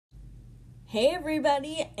Hey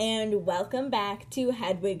everybody, and welcome back to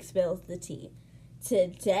Hedwig Spills the Tea.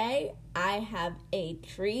 Today, I have a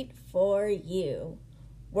treat for you.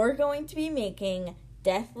 We're going to be making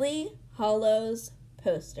Deathly Hallows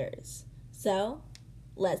posters. So,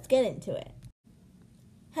 let's get into it.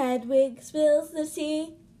 Hedwig spills the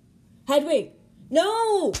tea. Hedwig,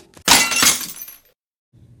 no!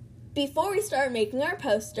 Before we start making our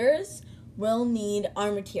posters, we'll need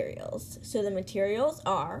our materials. So the materials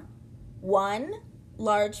are 1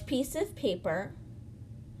 large piece of paper,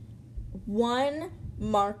 1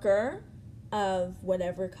 marker of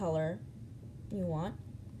whatever color you want,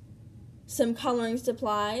 some coloring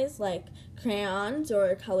supplies like crayons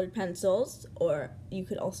or colored pencils, or you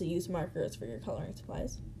could also use markers for your coloring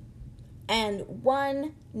supplies, and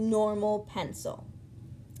 1 normal pencil.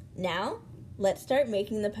 Now, let's start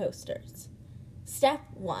making the posters. Step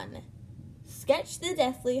 1. Sketch the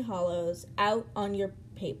Deathly Hallows out on your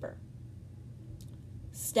paper.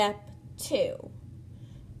 Step 2.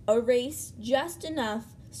 Erase just enough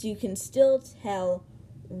so you can still tell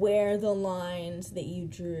where the lines that you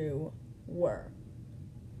drew were.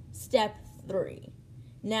 Step 3.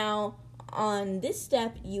 Now, on this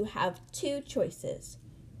step, you have 2 choices.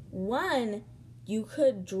 1, you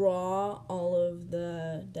could draw all of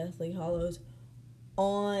the Deathly Hallows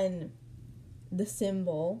on the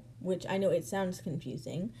symbol, which I know it sounds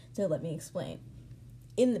confusing, so let me explain.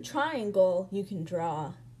 In the triangle, you can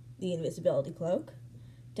draw the invisibility cloak.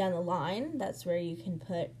 Down the line, that's where you can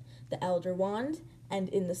put the Elder Wand, and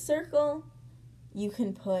in the circle, you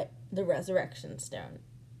can put the Resurrection Stone.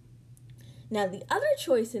 Now, the other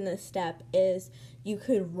choice in this step is you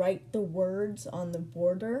could write the words on the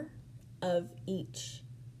border of each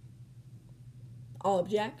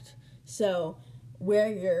object. So,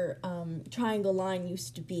 where your triangle line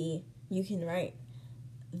used to be, you can write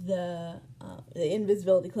the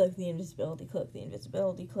invisibility cloak, the invisibility cloak, the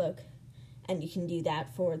invisibility cloak, and you can do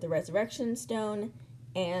that for the Resurrection Stone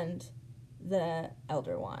and the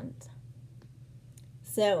Elder Wand.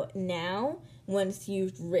 So now, once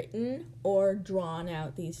you've written or drawn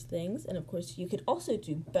out these things, and of course you could also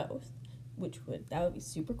do both, that would be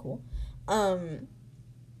super cool,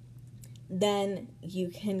 then you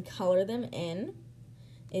can color them in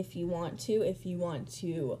if you want to. If you want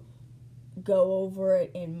to go over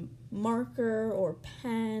it in marker or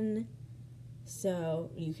pen so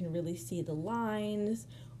you can really see the lines,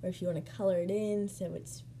 or if you want to color it in so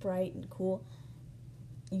it's bright and cool,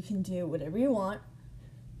 you can do whatever you want.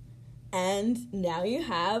 And now you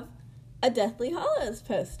have a Deathly Hallows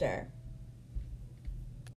poster.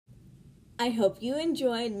 I hope you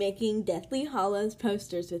enjoyed making Deathly Hallows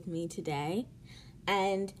posters with me today,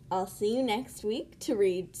 and I'll see you next week to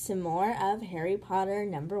read some more of Harry Potter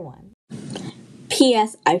 #1.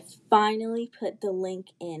 P.S. I finally put the link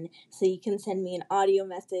in so you can send me an audio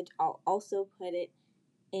message. I'll also put it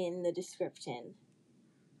in the description.